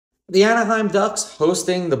The Anaheim Ducks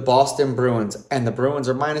hosting the Boston Bruins, and the Bruins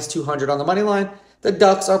are minus 200 on the money line. The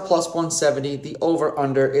Ducks are plus 170. The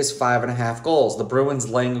over-under is 5.5 goals. The Bruins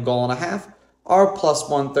laying a goal and a half are plus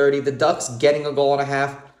 130. The Ducks getting a goal and a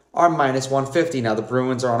half are minus 150. Now, the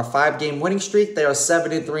Bruins are on a 5-game winning streak. They are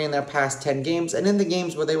 7-3 in their past 10 games, and in the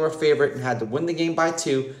games where they were a favorite and had to win the game by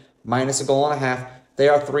 2, minus a goal and a half, they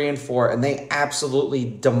are 3-4, and they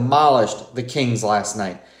absolutely demolished the Kings last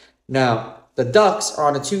night. Now, the Ducks are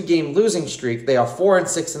on a 2-game losing streak. They are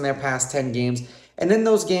 4-6 in their past 10 games. And in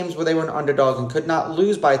those games where they were an underdog and could not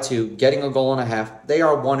lose by 2, getting a goal and a half, they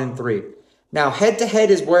are 1-3. Now,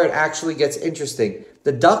 head-to-head is where it actually gets interesting.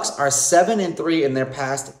 The Ducks are 7-3 in their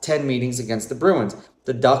past 10 meetings against the Bruins.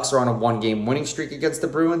 The Ducks are on a 1-game winning streak against the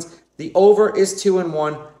Bruins. The over is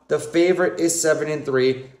 2-1. The favorite is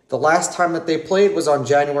 7-3. The last time that they played was on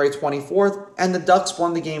January 24th, and the Ducks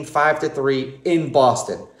won the game 5-3 in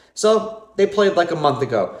Boston. So, they played like a month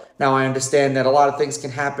ago. Now, I understand that a lot of things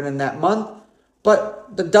can happen in that month,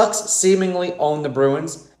 but the Ducks seemingly own the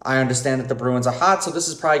Bruins. I understand that the Bruins are hot, so this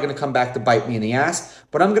is probably going to come back to bite me in the ass.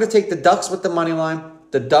 But I'm going to take the Ducks with the money line,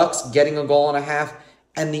 the Ducks getting a goal and a half,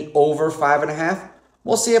 and the over 5.5.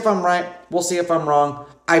 We'll see if I'm right. We'll see if I'm wrong.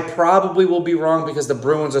 I probably will be wrong because the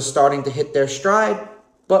Bruins are starting to hit their stride,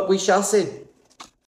 but we shall see.